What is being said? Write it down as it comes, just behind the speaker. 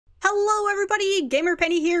Hello everybody, Gamer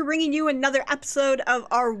Penny here, bringing you another episode of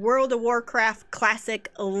our World of Warcraft Classic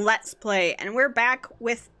Let's Play. And we're back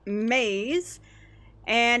with Maze,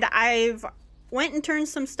 and I've went and turned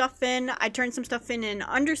some stuff in. I turned some stuff in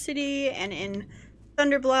Undercity, and in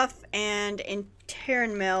Thunderbluff, and in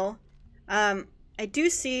Terran Mill. I do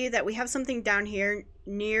see that we have something down here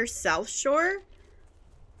near South Shore,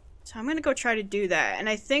 so I'm gonna go try to do that. And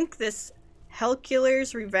I think this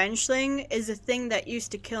Helcular's revenge thing is a thing that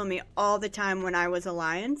used to kill me all the time when I was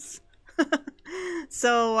Alliance.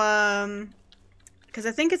 So, because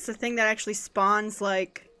I think it's the thing that actually spawns,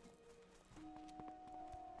 like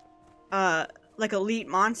elite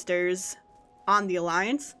monsters on the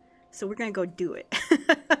Alliance. So we're gonna go do it.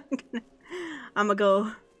 I'm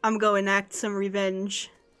gonna go enact some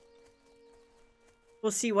revenge.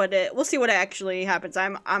 We'll see what actually happens.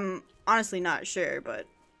 I'm honestly not sure, but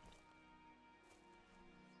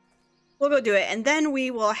we'll go do it, and then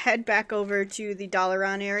we will head back over to the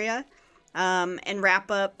Dalaran area, and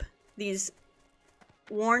wrap up these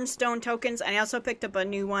worn stone tokens. And I also picked up a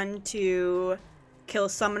new one to kill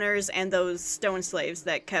summoners and those stone slaves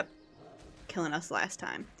that kept killing us last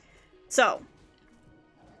time. So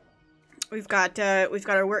we've got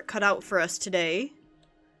our work cut out for us today,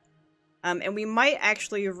 and we might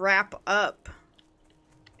actually wrap up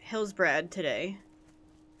Hillsbrad today.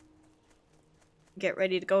 Get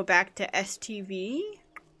ready to go back to STV,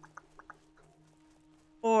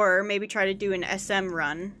 or maybe try to do an SM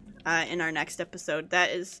run in our next episode.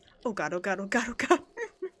 That is, oh god, oh god, oh god, oh god.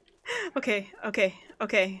 Okay.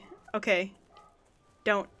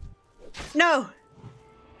 Don't. No!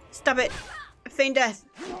 Stop it. Feign death.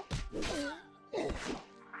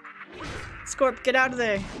 Scorp, get out of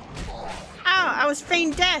there. Ow, I was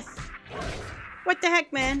feign death. What the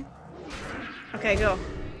heck, man? Okay, go.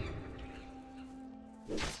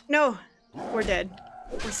 No! We're dead.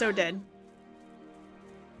 We're so dead.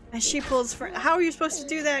 And she pulls from— how are you supposed to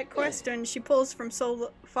do that quest when she pulls from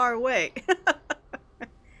so far away? Let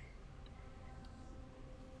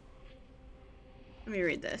me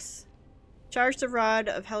read this. Charge the rod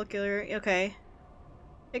of Helcular. Okay.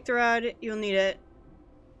 Take the rod, you'll need it.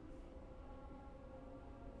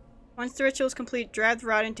 Once the ritual is complete, drive the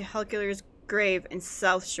rod into Helcular's grave in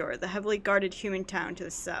South Shore, the heavily guarded human town to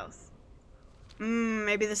the south.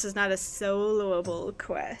 Maybe this is not a soloable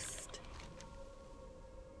quest.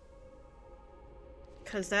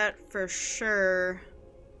 Because that for sure—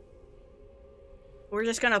 we're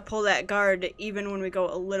just gonna pull that guard even when we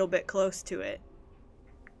go a little bit close to it.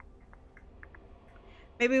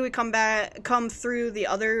 Maybe we come through the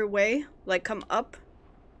other way, like come up.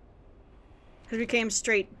 Because we came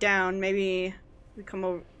straight down, maybe we come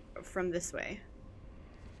over from this way.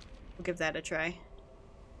 We'll give that a try.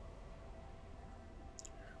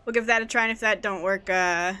 We'll give that a try, and if that don't work,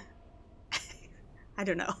 I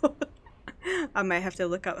don't know. I might have to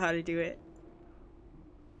look up how to do it.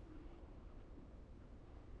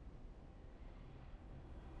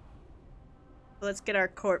 Let's get our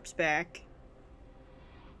corpse back.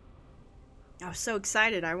 I was so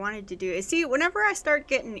excited. I wanted to do it. See, whenever I start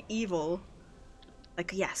getting evil,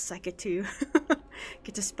 like, yes, I get to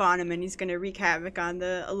spawn him, and he's gonna wreak havoc on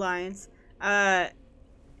the Alliance.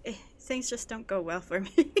 Things just don't go well for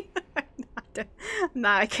me.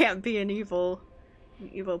 I can't be an evil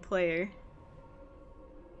player.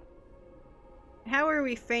 How are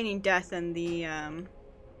we feigning death in the,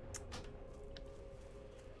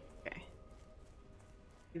 okay.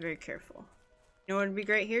 Be very careful. You know what would be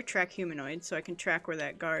great here? Track humanoid, so I can track where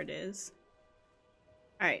that guard is.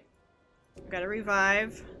 Alright. Gotta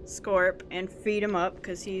revive Scorp and feed him up,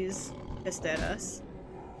 because he's pissed at us.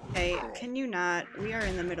 Hey, can you not? We are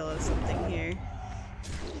in the middle of something here.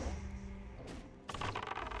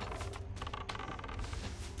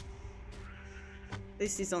 At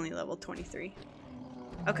least he's only level 23.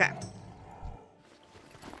 Okay.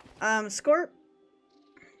 Scorp.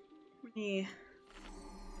 Let me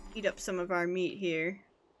eat up some of our meat here.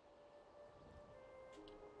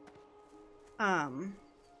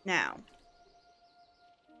 Now.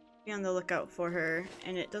 Be on the lookout for her,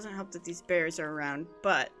 and it doesn't help that these bears are around,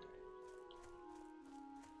 but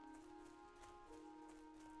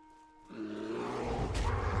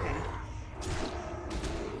okay.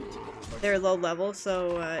 They're low level,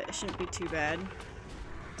 so it shouldn't be too bad.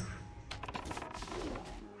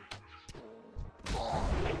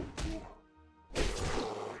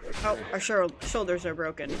 Oh, our shoulders are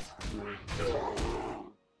broken.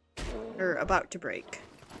 Or about to break.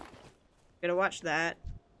 Gotta watch that.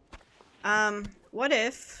 What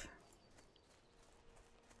if—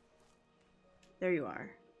 there you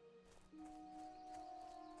are.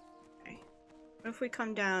 Okay. What if we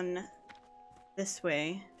come down this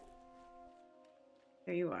way?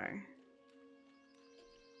 There you are.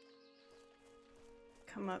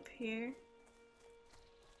 Come up here.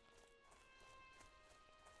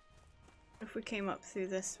 What if we came up through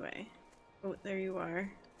this way? Oh, there you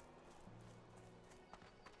are.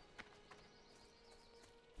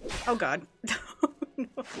 Oh god. No.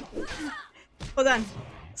 Hold on.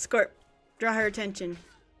 Scorp. Draw her attention.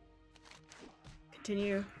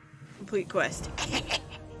 Continue. Complete quest.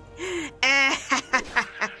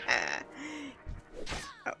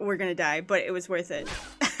 We're gonna die, but it was worth it.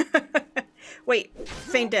 Wait,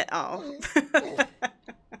 faint it. Oh.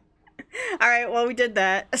 Alright, well we did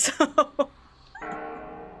that, so...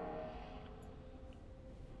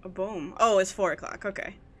 Oh, boom. Oh, it's 4 o'clock,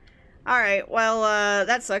 okay. Alright, well,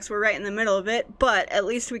 that sucks. We're right in the middle of it, but at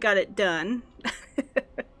least we got it done.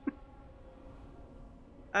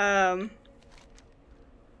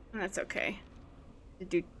 That's okay. To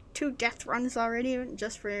do 2 death runs already,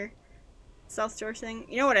 just for self-sourcing.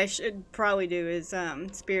 You know what I should probably do is,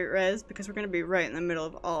 spirit res, because we're gonna be right in the middle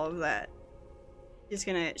of all of that.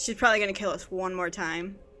 She's probably gonna kill us one more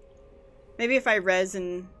time. Maybe if I res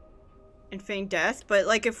and feign death, but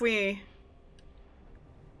like if we...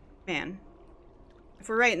 Man. If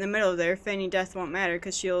we're right in the middle of there, feigning death won't matter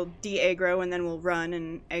because she'll de-aggro and then we'll run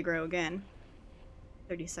and aggro again.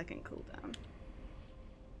 30-second cooldown.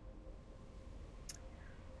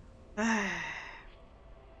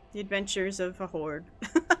 The adventures of a horde.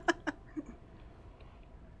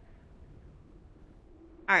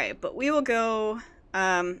 Alright, but we will go...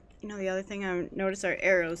 you know, the other thing I noticed, our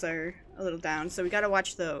arrows are a little down, so we gotta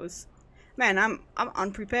watch those. Man, I'm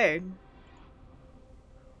unprepared.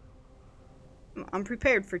 I'm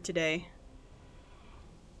unprepared for today.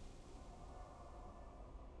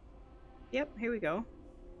 Yep, here we go.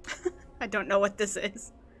 I don't know what this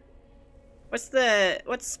is.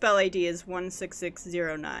 What's spell ID is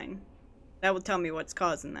 16609. That will tell me what's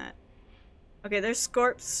causing that. Okay, there's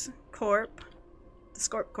Scorp's Corp. The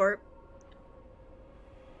Scorp Corp.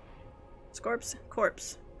 Scorp's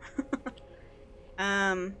corpse.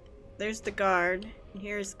 There's the guard. And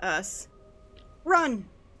here's us. Run!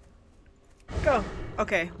 Go!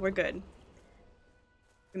 Okay, we're good.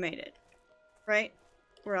 We made it. Right?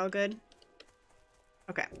 We're all good?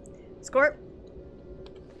 Okay. Scorp.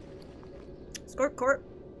 Scorp Corp.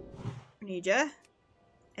 Need ya.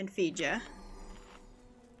 And feed ya.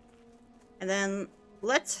 And then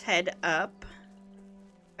let's head up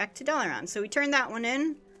back to Dalaran. So we turned that one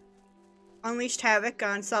in. Unleashed Havoc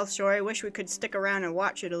on South Shore. I wish we could stick around and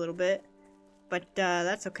watch it a little bit. But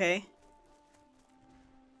that's okay.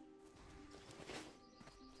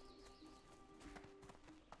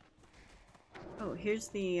 Oh, here's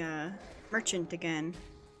the merchant again.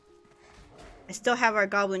 I still have our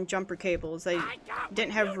goblin jumper cables. I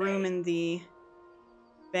didn't have room in the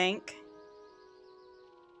bank.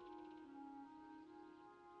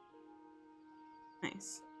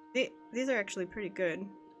 Nice. These are actually pretty good.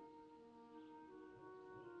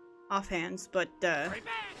 Offhands, but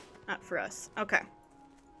not for us. Okay.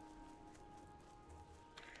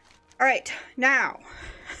 Alright, now.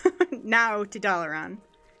 Now to Dalaran.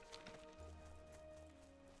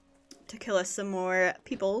 To kill us some more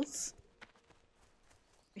peoples.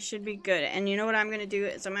 We should be good. And you know what I'm going to do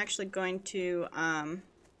is I'm actually going to,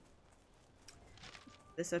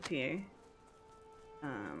 this up here.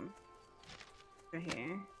 Right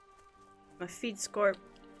here. I'm gonna feed Scorp.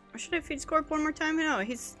 Or should I feed Scorp one more time? No,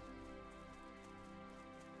 he's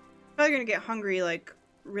probably gonna get hungry, like,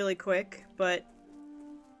 really quick, but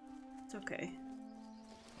it's okay.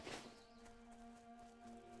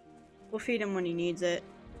 We'll feed him when he needs it.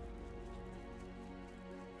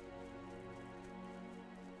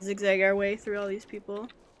 Zigzag our way through all these people.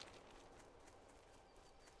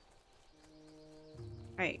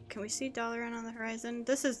 Alright, can we see Dalaran on the horizon?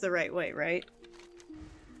 This is the right way, right?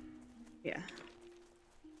 Yeah.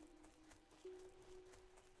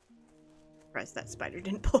 Surprised that spider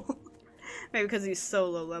didn't pull. Maybe because he's so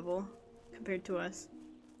low level compared to us.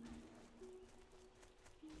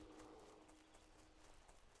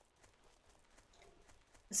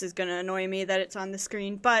 This is gonna annoy me that it's on the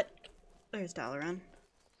screen, but there's Dalaran.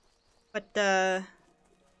 But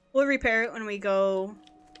we'll repair it when we go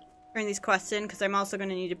turn these quests in, because I'm also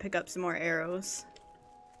gonna need to pick up some more arrows.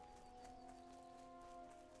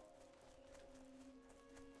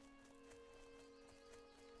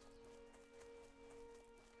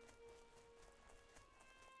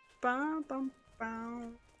 Bum, bum,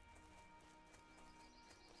 bum.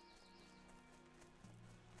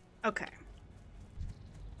 Okay.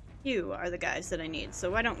 You are the guys that I need,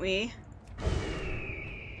 so why don't we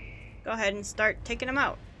go go ahead and start taking them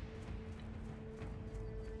out.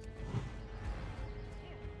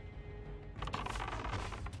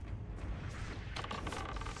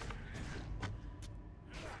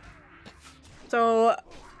 So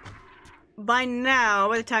by now,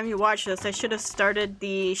 by the time you watch this, I should have started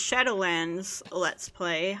the Shadowlands Let's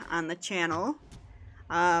Play on the channel.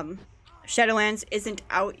 Shadowlands isn't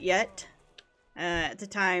out yet at the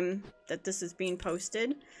time that this is being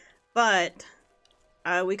posted, but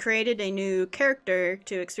we created a new character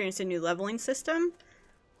to experience a new leveling system.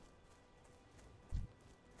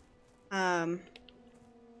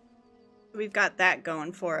 We've got that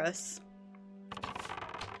going for us.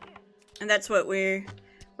 And that's what we're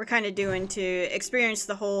kind of doing to experience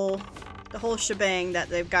the whole shebang that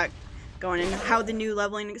they've got going and how the new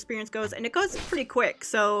leveling experience goes. And it goes pretty quick.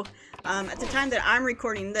 So at the time that I'm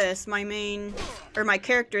recording this, my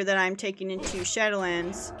character that I'm taking into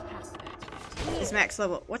Shadowlands is max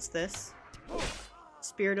level. What's this?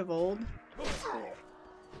 Spirit of Old?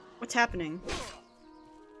 What's happening?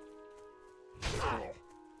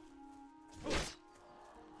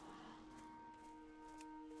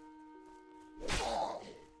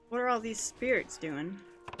 What are all these spirits doing?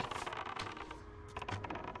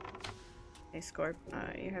 Hey, Scorp,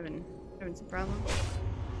 you're having some problems?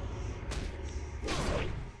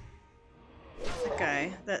 That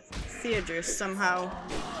guy, that Theodrus, somehow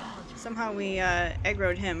we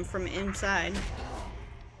aggroed him from inside.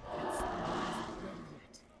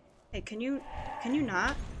 Hey, can you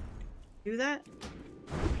not do that?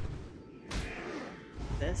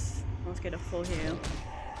 This. Let's get a full heal.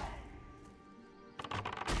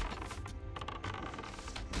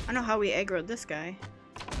 I don't know how we aggroed this guy.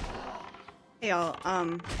 Hey y'all,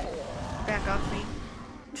 back off me.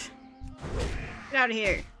 Get out of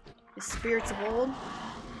here. The spirits of old.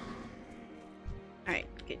 Alright,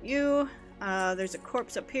 get you. There's a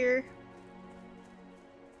corpse up here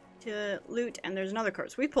to loot, and there's another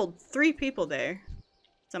corpse. We pulled 3 people there.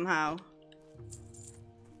 Somehow.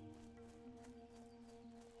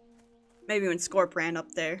 Maybe when Scorp ran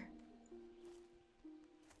up there.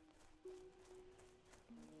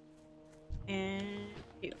 And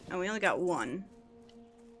you. Oh, we only got 1.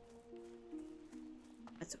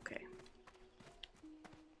 That's okay.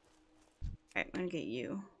 Alright, I'm gonna get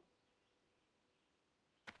you.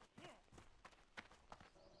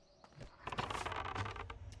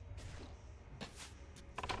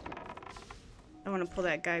 I want to pull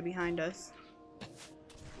that guy behind us.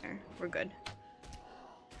 There, we're good.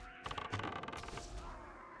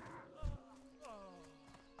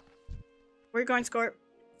 Where are you going, Scorp?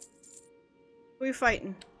 Who are you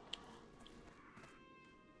fighting?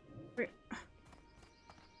 Where are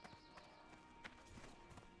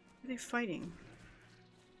they fighting?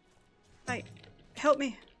 Fight. Help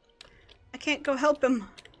me. I can't go help him.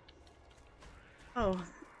 Oh,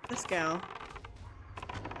 this gal.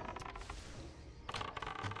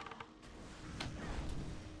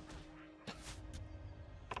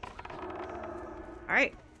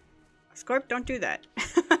 Alright. Scorp, don't do that.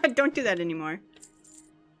 Don't do that anymore.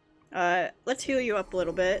 Let's heal you up a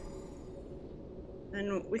little bit.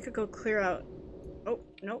 Then we could go clear out... Oh,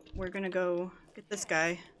 nope. We're gonna go get this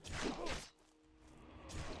guy.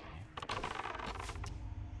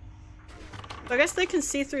 So I guess they can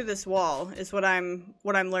see through this wall, is what I'm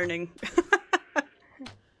learning.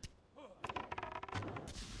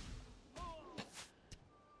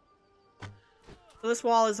 So this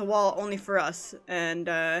wall is a wall only for us, and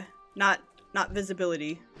not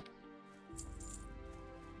visibility.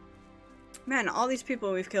 Man, all these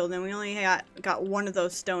people we've killed, and we only got 1 of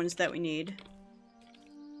those stones that we need.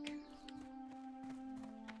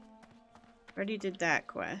 Already did that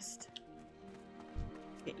quest.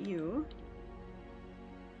 Get you.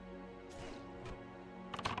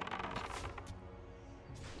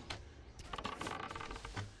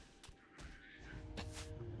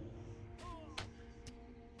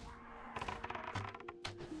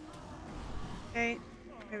 Okay,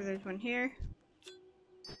 maybe there's one here.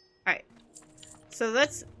 Alright. So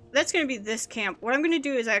that's gonna be this camp. What I'm gonna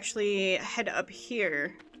do is actually head up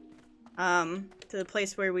here. To the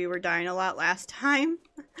place where we were dying a lot last time.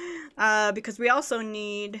 Because we also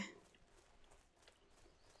need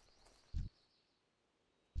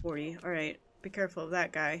 40. Alright, be careful of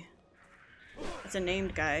that guy. That's a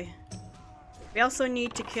named guy. We also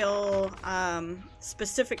need to kill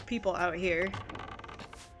specific people out here.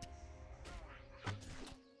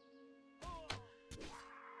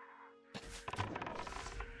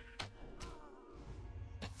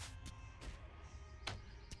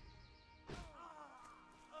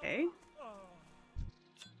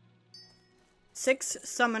 6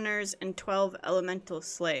 summoners and 12 elemental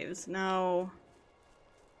slaves. Now,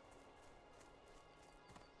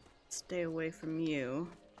 stay away from you.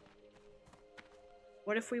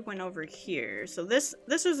 What if we went over here? So this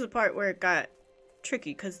is the part where it got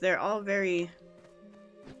tricky because they're all very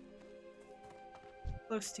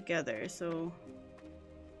close together. So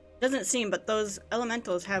doesn't seem, but those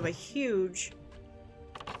elementals have a huge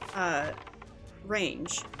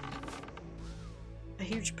range. A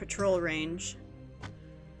huge patrol range.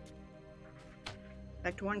 In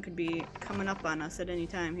fact, one could be coming up on us at any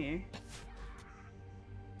time here.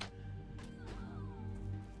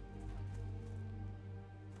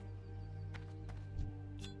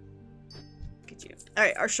 Look at you.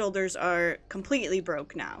 Alright, our shoulders are completely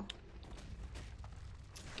broke now.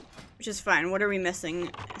 Which is fine. What are we missing?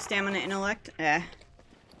 Stamina, intellect?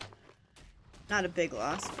 Not a big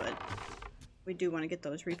loss, but we do want to get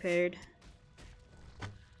those repaired.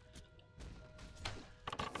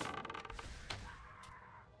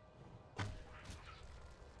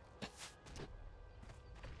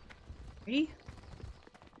 Ready?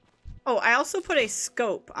 Oh, I also put a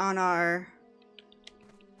scope on our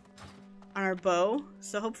bow,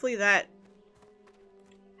 so hopefully that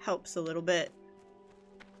helps a little bit.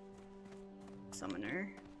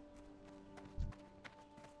 Summoner.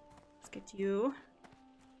 Let's get you.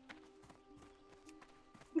 I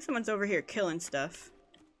think someone's over here killing stuff.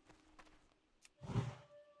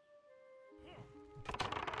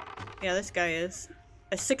 Yeah, this guy is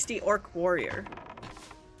a 60 orc warrior.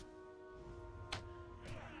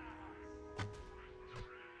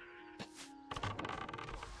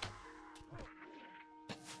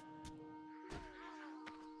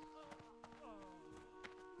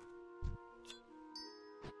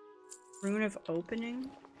 Rune of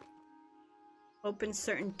opening? Open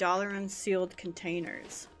certain Dalaran sealed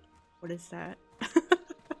containers. What is that? What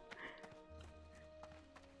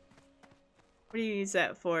do you use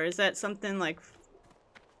that for? Is that something like...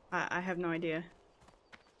 I have no idea.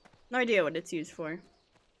 No idea what it's used for.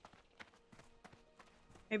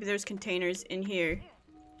 Maybe there's containers in here.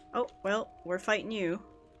 Oh, well, we're fighting you.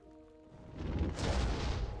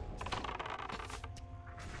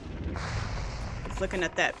 Just looking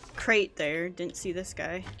at that crate there, didn't see this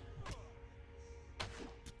guy.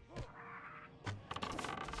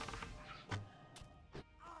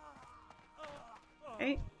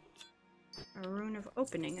 Okay. A rune of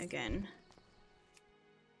opening again.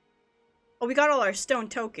 Oh, we got all our stone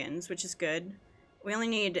tokens, which is good. We only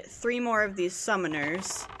need 3 more of these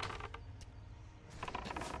summoners.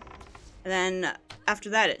 And then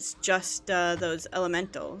after that, it's just those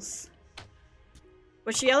elementals.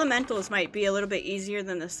 Which the elementals might be a little bit easier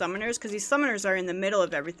than the summoners, because these summoners are in the middle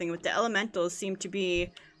of everything, but the elementals seem to be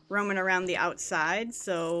roaming around the outside,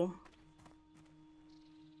 so...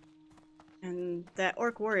 And that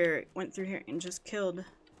orc warrior went through here and just killed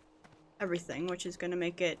everything, which is going to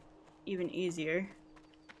make it even easier.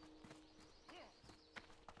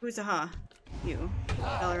 Who's aha? You.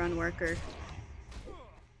 Dalaran worker.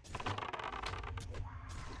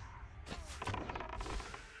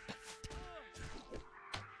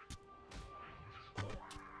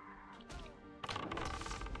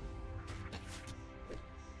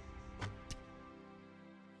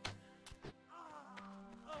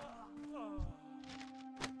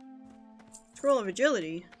 Scroll of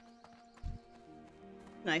agility.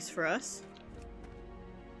 Nice for us.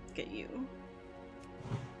 Let's get you.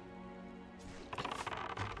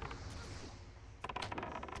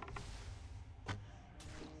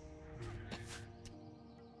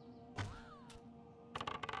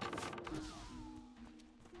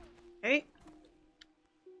 Okay.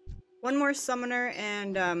 One more summoner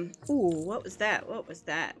and ooh, what was that? What was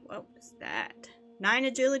that? What was that? 9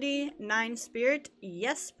 agility, 9 spirit.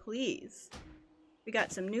 Yes, please. We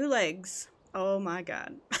got some new legs. Oh my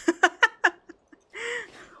god.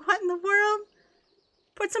 What in the world?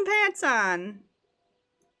 Put some pants on.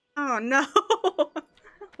 Oh no.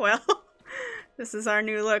 Well, this is our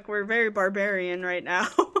new look. We're very barbarian right now.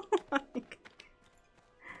 Like,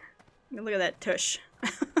 look at that tush.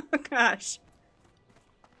 Gosh.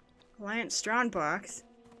 Alliance Strong box.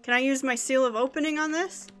 Can I use my seal of opening on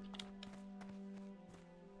this?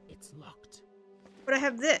 It's locked. But I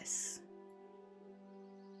have this.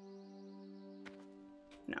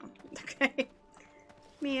 No. Okay.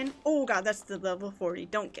 Man. Oh god, that's the level 40.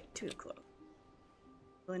 Don't get too close.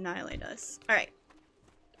 It'll annihilate us. Alright.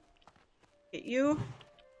 Get you.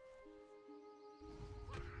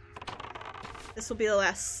 This will be the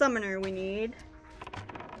last summoner we need.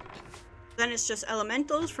 Then it's just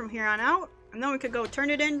elementals from here on out. And then we could go turn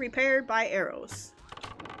it in, repair, buy arrows.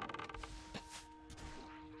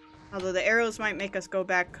 Although the arrows might make us go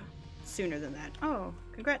back sooner than that. Oh,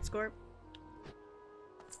 congrats, Scorp.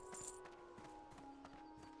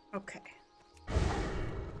 Okay.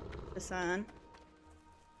 This on.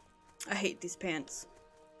 I hate these pants.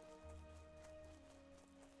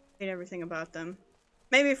 Hate everything about them.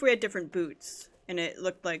 Maybe if we had different boots and it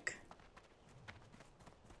looked like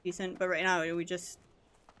decent, but right now we just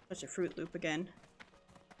such a Fruit Loop again.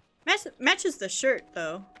 Matches the shirt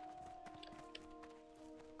though.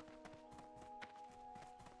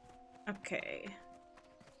 Okay.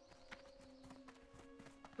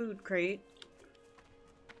 Food crate.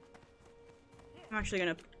 I'm actually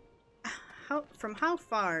gonna... From how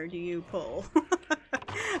far do you pull?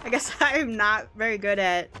 I guess I'm not very good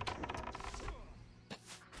at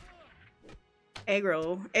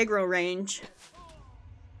aggro range.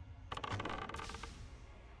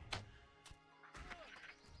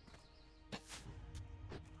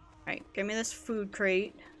 Alright, give me this food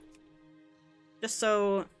crate. Just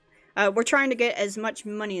so... we're trying to get as much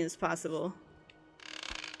money as possible.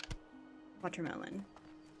 Watermelon.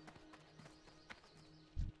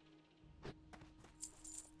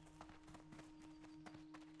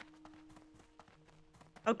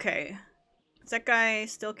 Okay. Is that guy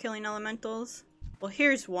still killing elementals? Well,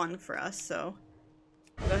 here's one for us, so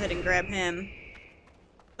go ahead and grab him.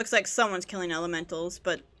 Looks like someone's killing elementals,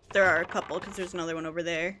 but there are a couple because there's another one over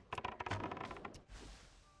there.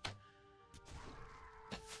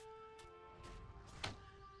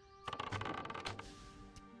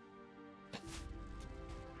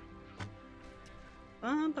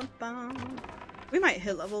 Bum, bum, bum. We might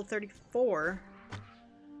hit level 34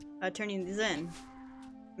 turning these in.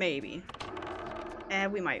 Maybe.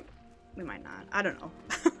 We might not. I don't know.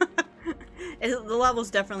 The levels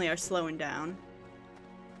definitely are slowing down.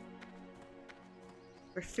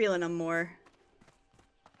 We're feeling them more.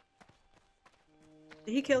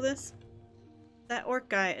 Did he kill this? That orc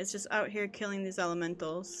guy is just out here killing these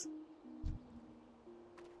elementals.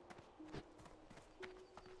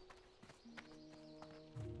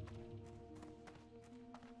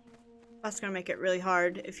 That's gonna make it really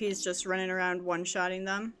hard if he's just running around one-shotting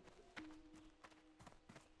them.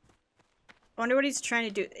 I wonder what he's trying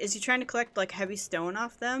to do. Is he trying to collect, like, heavy stone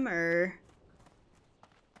off them, or...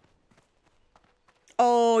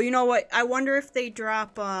 Oh, you know what? I wonder if they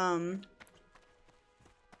drop,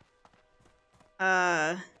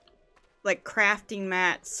 like, crafting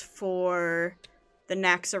mats for the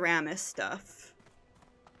Naxxramas stuff.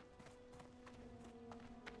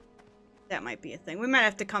 That might be a thing. We might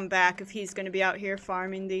have to come back if he's going to be out here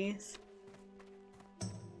farming these.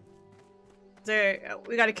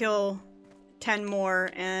 We got to kill 10 more,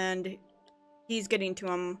 and he's getting to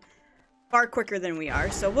them far quicker than we are,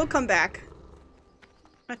 so we'll come back.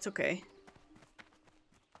 That's okay.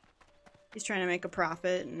 He's trying to make a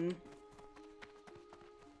profit, and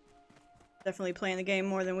definitely playing the game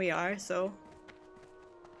more than we are, so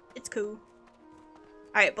it's cool.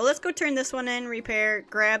 Alright, but let's go turn this one in, repair,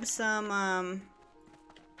 grab some,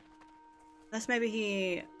 unless maybe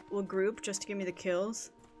he will group just to give me the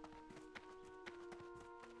kills.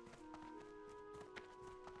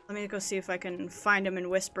 Let me go see if I can find him and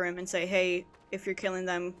whisper him and say, hey, if you're killing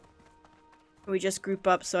them, can we just group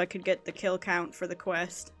up so I could get the kill count for the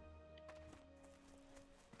quest?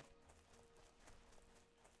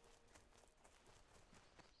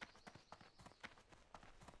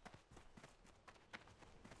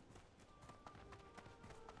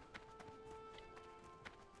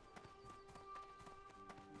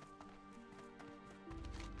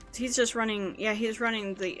 He's just running, yeah, he's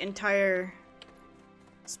running the entire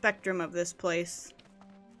spectrum of this place.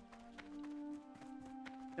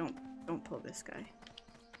 Don't pull this guy.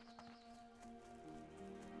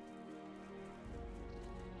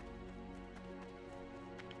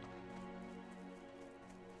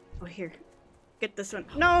 Oh, here. Get this one.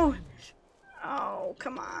 No! Oh,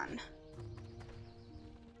 come on.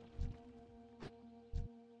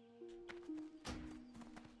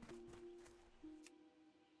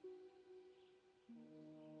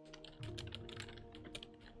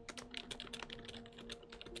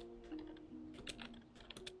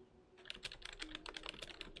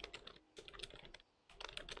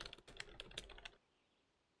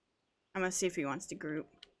 I'm gonna see if he wants to group.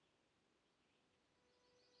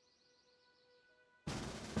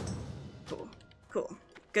 Cool. Cool.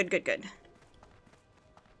 Good, good, good.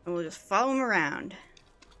 And we'll just follow him around.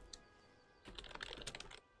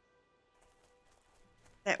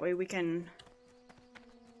 That way we can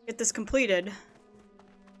get this completed.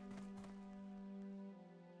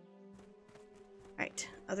 Right,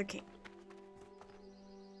 other king.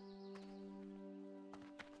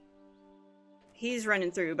 he's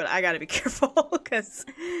running through, but I gotta be careful because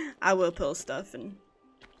I will pull stuff and.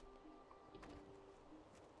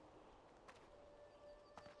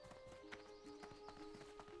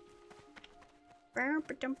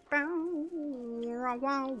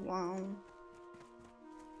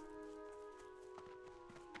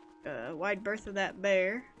 Wide berth of that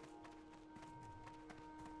bear.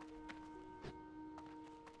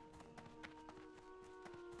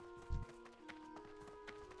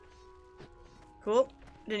 Cool.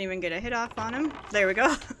 Didn't even get a hit off on him. There we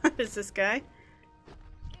go. There's this guy.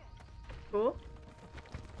 Cool.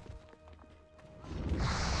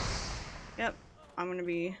 Yep. I'm gonna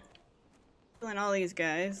be killing all these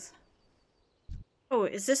guys. Oh,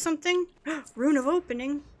 is this something? Rune of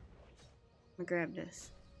opening. I'm gonna grab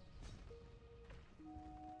this.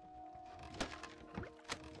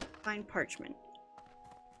 Find parchment.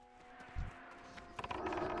 I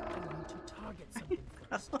need to target something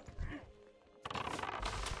first.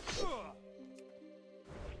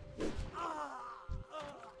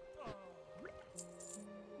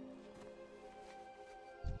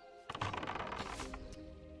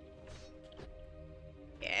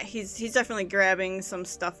 Yeah, he's definitely grabbing some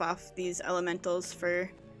stuff off these elementals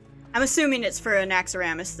for. I'm assuming it's for an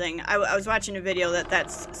Naxxramas thing. I was watching a video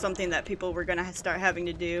that's something that people were gonna start having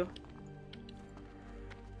to do.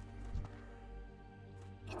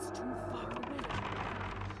 It's too far away.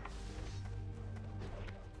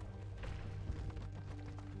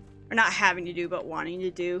 Or not having to do, but wanting to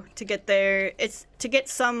do to get there. It's to get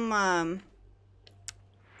some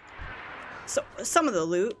some of the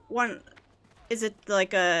loot. One, is it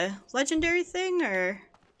like a legendary thing or?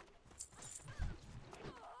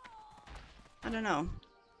 I don't know.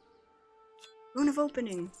 Rune of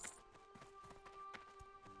opening.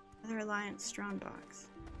 Other Alliance Strongbox.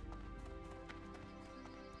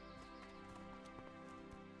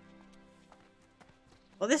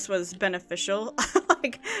 Well, this was beneficial.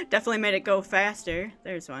 Like, definitely made it go faster.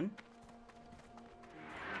 There's one.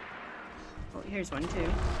 Oh, here's one too.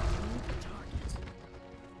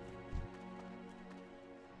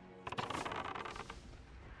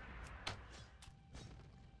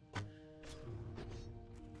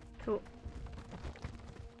 Cool.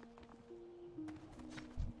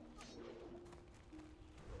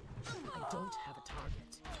 I don't have a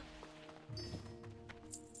target.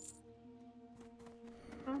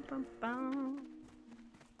 Bum, bum, bum.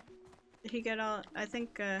 Did he get all? I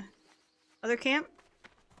think, other camp?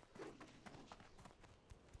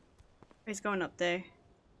 He's going up there.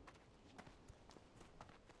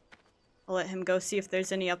 I'll let him go see if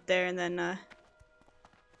there's any up there and then,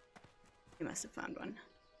 he must have found one.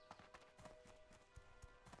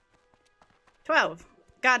 12.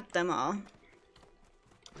 Got them all.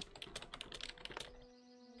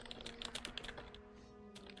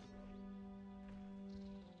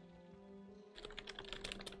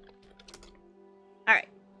 Alright.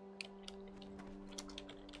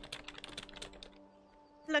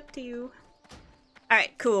 Luck to you.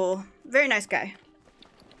 Alright, cool. Very nice guy.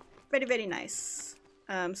 Very, very nice.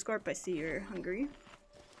 Scorp, I see you're hungry.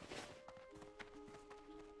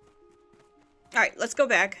 Alright, let's go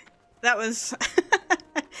back. That was...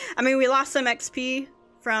 I mean, we lost some XP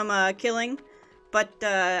from killing, but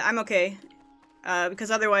I'm okay. Because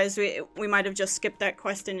otherwise we might have just skipped that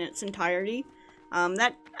quest in its entirety. I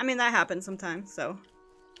mean, that happens sometimes, so...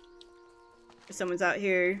 If someone's out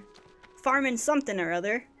here farming something or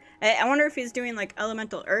other. I wonder if he's doing, like,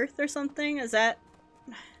 elemental earth or something? Is that...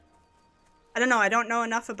 I don't know, I don't know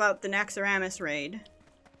enough about the Naxxramas raid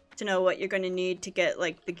to know what you're gonna need to get,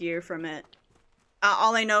 like, the gear from it.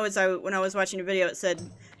 All I know is when I was watching a video, it said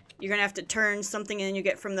you're gonna have to turn something in you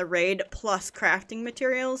get from the raid plus crafting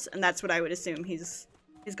materials, and that's what I would assume he's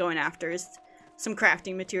going after, is some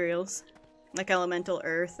crafting materials. Like elemental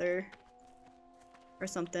earth or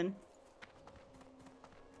something.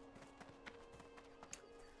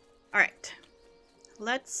 Alright.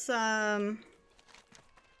 Let's,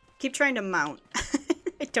 keep trying to mount.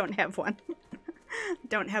 I don't have one.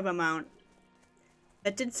 Don't have a mount.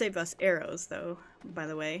 That did save us arrows, though, by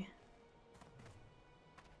the way.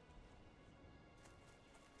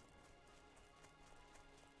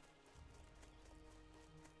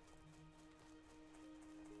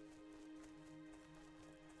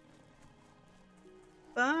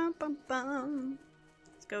 Bum, bum, bum.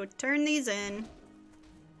 Let's go turn these in.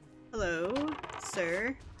 Hello,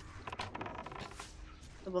 sir.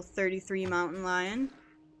 Level 33 mountain lion.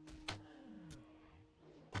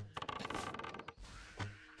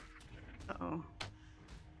 Uh-oh.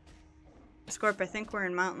 Scorp, I think we're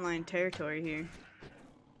in mountain lion territory here.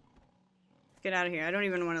 Get out of here. I don't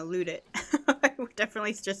even want to loot it. We're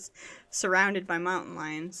definitely just surrounded by mountain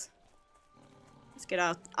lions. Let's get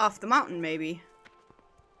out off the mountain, maybe.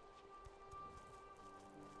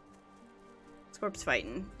 Scorp's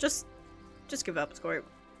fighting. Just give up, Scorp.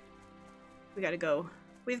 We gotta go.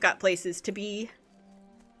 We've got places to be.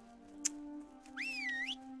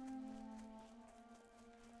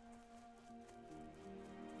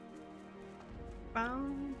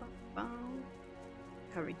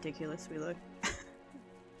 How ridiculous we look.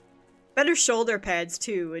 Better shoulder pads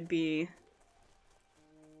too would be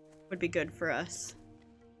good for us.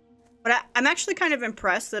 But I'm actually kind of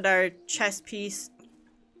impressed that our chest piece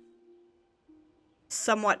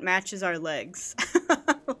somewhat matches our legs.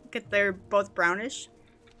 Look at, they're both brownish.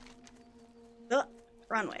 The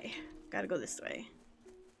runway. Gotta go this way.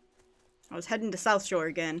 I was heading to South Shore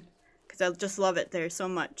again because I just love it there so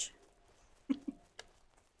much.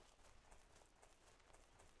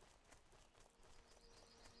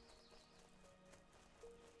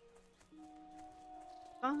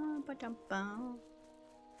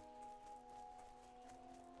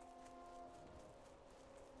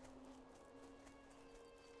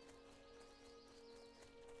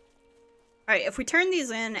 Alright, if we turn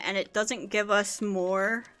these in and it doesn't give us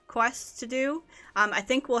more quests to do, I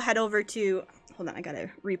think we'll head over to... Hold on, I gotta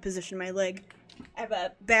reposition my leg. I have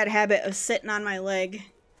a bad habit of sitting on my leg.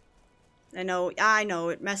 I know,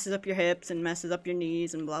 it messes up your hips and messes up your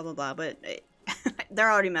knees and blah blah blah, but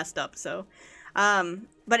they're already messed up, so...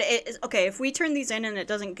 but okay, if we turn these in and it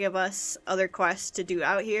doesn't give us other quests to do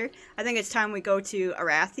out here, I think it's time we go to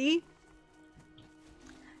Arathi.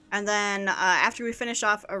 And then, after we finish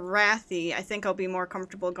off Arathi, I think I'll be more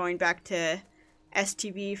comfortable going back to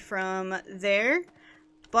STB from there.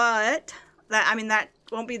 But, that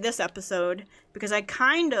won't be this episode, because I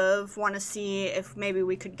kind of want to see if maybe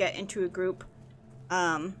we could get into a group,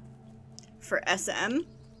 for SM.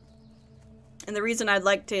 And the reason I'd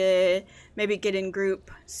like to maybe get in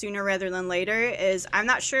group sooner rather than later is I'm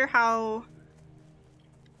not sure how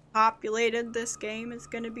populated this game is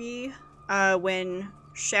going to be when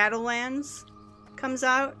Shadowlands comes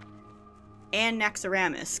out and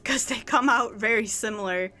Naxxramas, because they come out very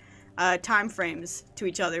similar time frames to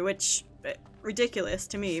each other, which ridiculous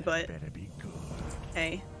to me, but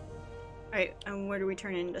hey. Alright, and where do we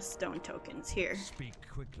turn into stone tokens? Here. Speak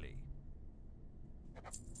quickly.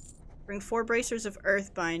 Bring 4 bracers of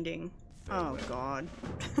earth binding. Oh god.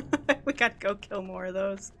 We gotta go kill more of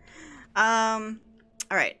those. Alright,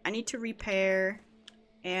 I need to repair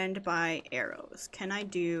and buy arrows. Can I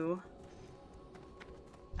do...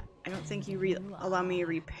 I don't think you allow me to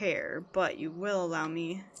repair, but you will allow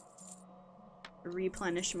me to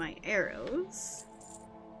replenish my arrows.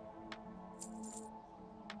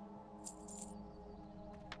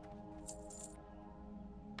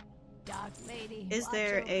 Dark lady, Is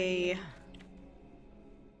there a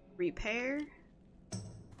repair?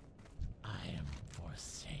 I am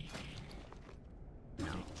forsaken.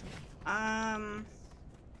 No.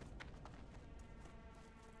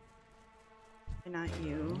 Not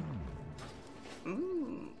you.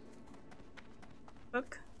 Ooh.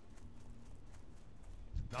 Book.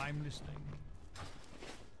 I'm listening.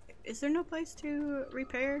 Is there no place to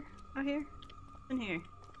repair out here? In here.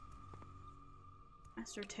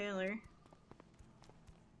 Master Tailor.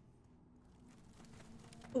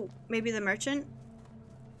 Oh, maybe the merchant?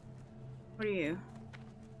 What are you?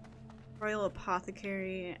 Royal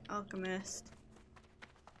Apothecary, Alchemist.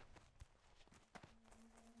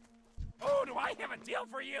 Oh, do I have a deal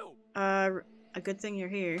for you? A good thing you're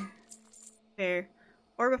here. Fair.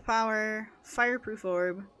 Orb of Power, Fireproof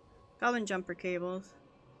Orb, Goblin Jumper Cables.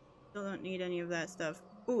 Still don't need any of that stuff.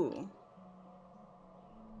 Ooh.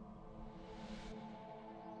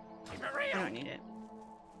 I don't need it.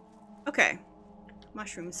 Okay.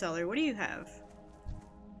 Mushroom Cellar, what do you have?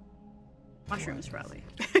 Mushrooms, probably.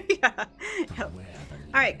 Yeah. Yep.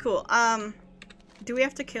 Alright, cool. Do we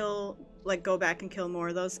have to kill... like, go back and kill more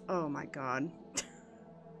of those? Oh my god.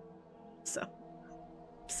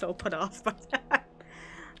 So put off by that.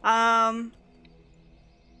 Oh,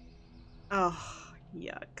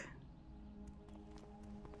 yuck.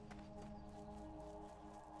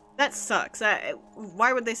 That sucks.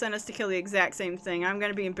 Why would they send us to kill the exact same thing? I'm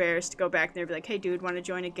gonna be embarrassed to go back there and be like, hey dude, wanna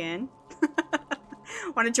join again?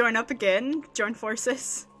 Wanna join up again? Join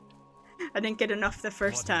forces? I didn't get enough the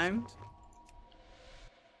first time.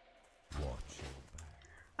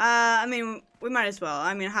 I mean, we might as well.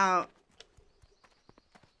 I mean, how...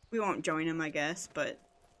 We won't join him, I guess, but...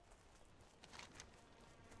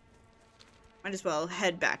 Might as well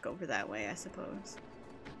head back over that way, I suppose.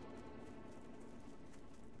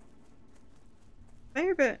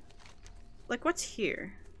 Firebit. like, what's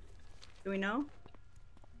here? Do we know?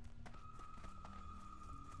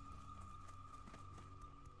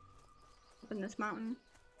 Up in this mountain?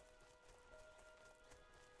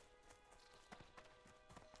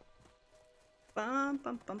 Bum,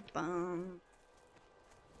 bum, bum, bum.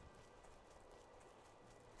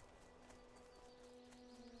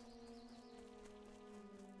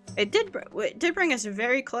 It did bring us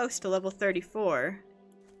very close to level 34.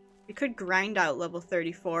 We could grind out level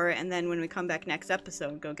 34, and then when we come back next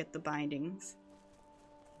episode, go get the bindings.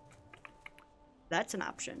 That's an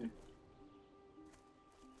option.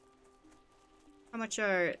 How much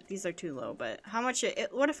are... These are too low, but how much...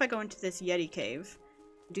 what if I go into this Yeti cave?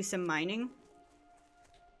 Do some mining?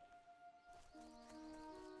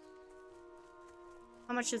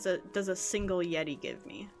 How much does a single Yeti give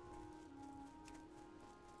me?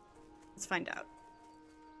 Let's find out.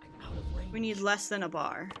 We need less than a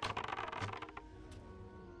bar.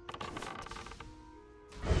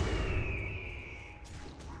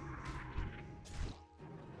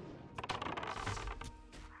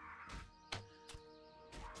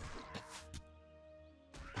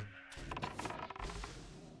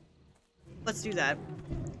 Let's do that.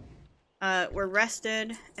 We're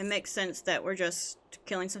rested. It makes sense that we're just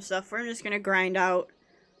killing some stuff. We're just gonna grind out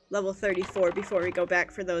level 34 before we go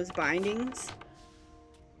back for those bindings.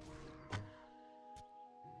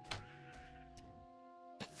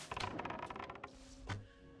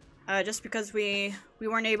 Just because we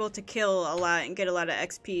weren't able to kill a lot and get a lot of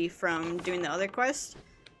XP from doing the other quest.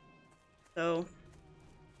 So,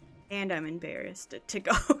 and I'm embarrassed to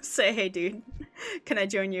go say, hey dude, can I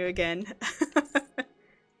join you again?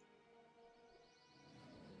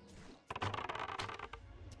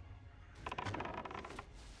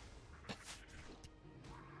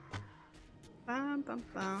 Bum, bum,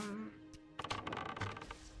 bum.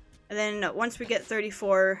 And then once we get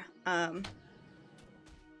 34, well,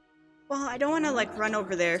 I don't want to like run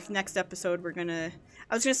over there. Next episode we're gonna...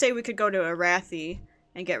 I was gonna say we could go to Arathi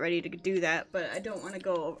and get ready to do that, but I don't want to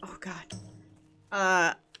go... Oh god.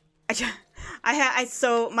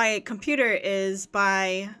 So my computer is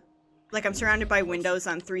by... Like, I'm surrounded by windows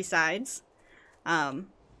on 3 sides. And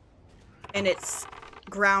it's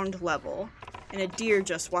ground level. And a deer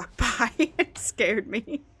just walked by. It scared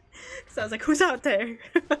me. So I was like, who's out there?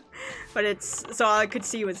 But it's... So all I could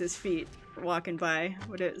see was his feet walking by.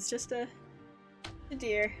 But it was just a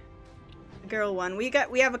deer. A girl one. We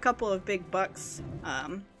have a couple of big bucks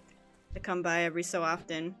that come by every so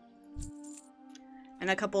often. And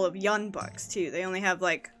a couple of young bucks too. They only have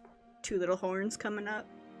like 2 little horns coming up.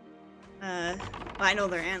 Well, I know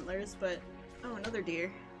they're antlers, but... Oh, another deer.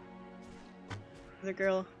 Another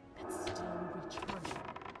girl.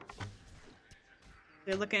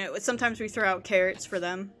 They're looking at... Sometimes we throw out carrots for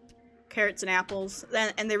them. Carrots and apples.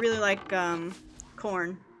 And they really like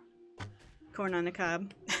corn. Corn on the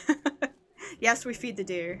cob. Yes, we feed the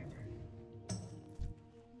deer. I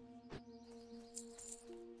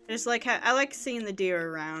just like I like seeing the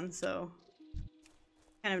deer around, so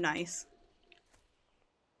kind of nice.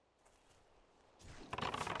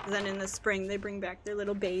 Then in the spring they bring back their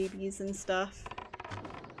little babies and stuff.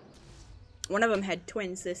 One of them had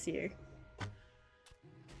twins this year.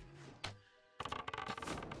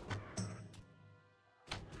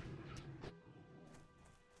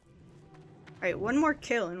 Alright, one more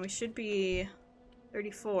kill and we should be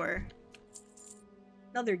 34.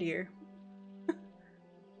 Another deer.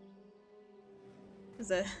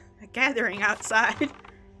 There's a gathering outside.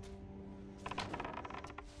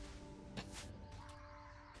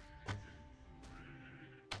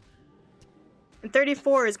 And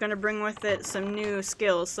 34 is going to bring with it some new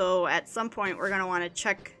skills, so at some point we're going to want to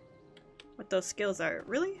check what those skills are.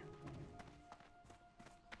 Really?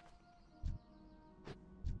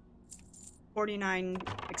 49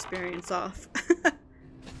 experience off.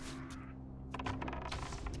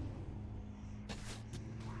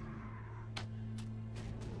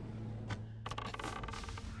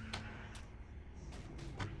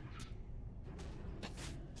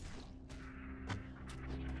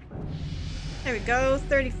 There we go,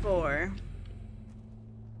 34.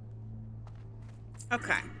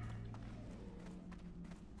 Okay.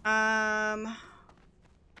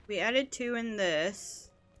 We added 2 in this.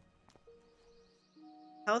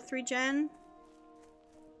 Health regen.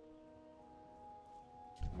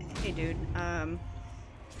 Hey dude,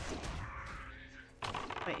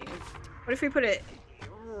 wait, what if we put it...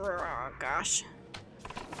 Oh, gosh.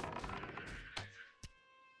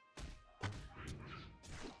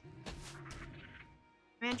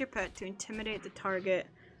 Command your pet to intimidate the target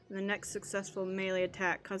in the next successful melee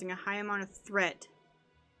attack, causing a high amount of threat,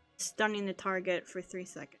 stunning the target for 3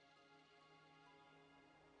 seconds.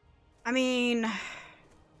 I mean,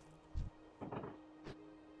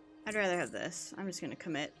 I'd rather have this. I'm just gonna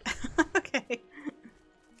commit. Okay.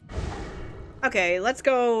 Okay, let's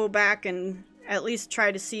go back and at least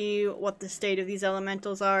try to see what the state of these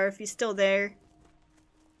elementals are. If he's still there,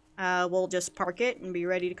 we'll just park it and be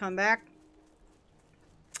ready to come back.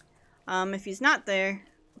 If he's not there,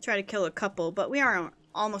 we'll try to kill a couple, but we are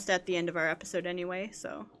almost at the end of our episode anyway,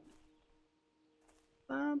 so.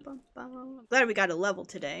 I'm glad we got a level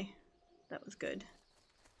today. That was good.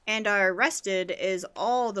 And our rested is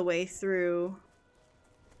all the way through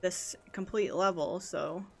this complete level,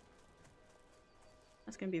 so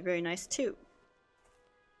that's gonna be very nice too.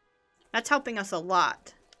 That's helping us a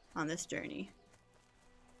lot on this journey.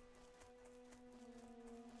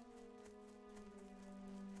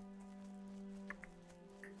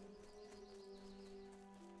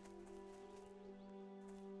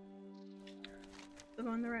 Still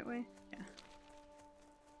going the right way? Yeah.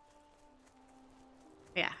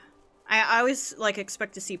 Yeah. I always like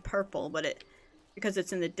expect to see purple, but it because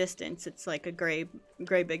it's in the distance, it's like a gray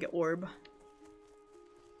big orb.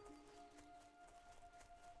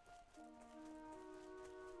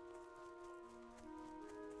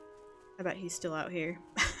 I bet he's still out here.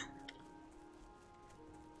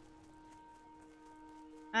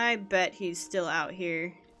 I bet he's still out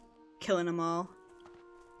here killing them all.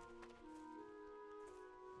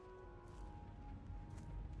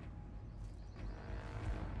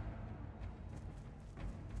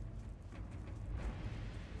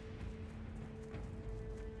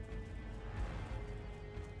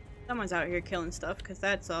 Someone's out here killing stuff because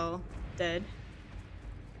that's all dead.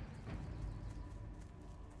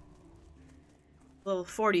 Level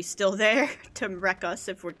 40's still there to wreck us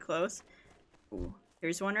if we're close. Ooh,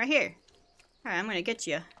 here's one right here. Alright, I'm gonna get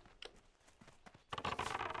you.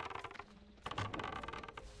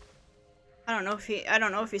 I don't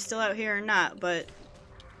know if he's still out here or not, but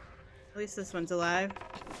at least this one's alive.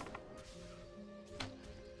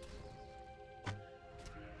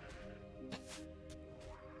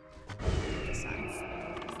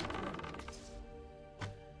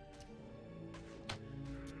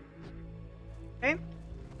 Okay.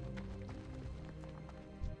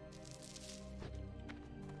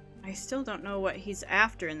 I still don't know what he's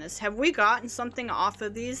after in this. Have we gotten something off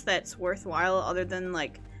of these that's worthwhile other than,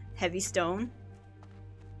 like, heavy stone?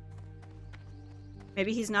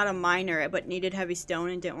 Maybe he's not a miner but needed heavy stone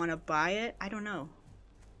and didn't want to buy it? I don't know.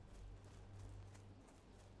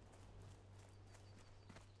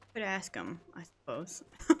 Could ask him, I suppose.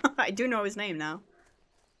 I do know his name now.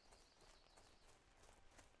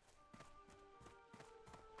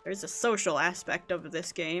 There's a social aspect of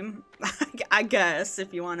this game, I guess,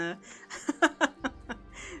 if you want to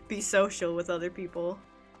be social with other people.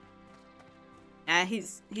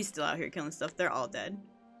 He's still out here killing stuff. They're all dead.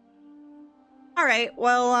 Alright,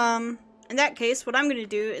 well, in that case, what I'm going to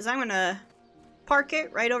do is I'm going to park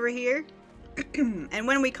it right over here. And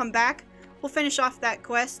when we come back, we'll finish off that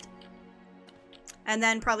quest. And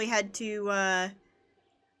then probably head to,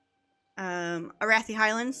 Arathi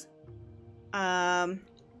Highlands.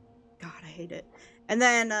 God, I hate it. And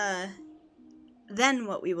then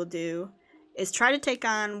what we will do is try to take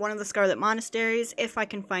on one of the Scarlet Monasteries if I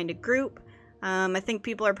can find a group. I think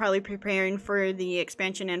people are probably preparing for the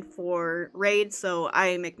expansion and for raids, so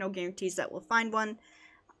I make no guarantees that we'll find one.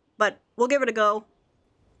 But we'll give it a go.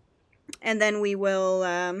 And then we will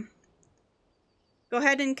go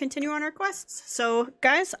ahead and continue on our quests. So,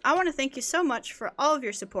 guys, I want to thank you so much for all of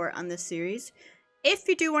your support on this series. If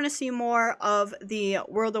you do want to see more of the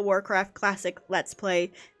World of Warcraft Classic Let's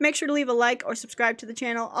Play, make sure to leave a like or subscribe to the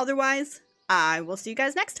channel. Otherwise, I will see you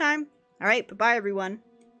guys next time. Alright, bye-bye everyone.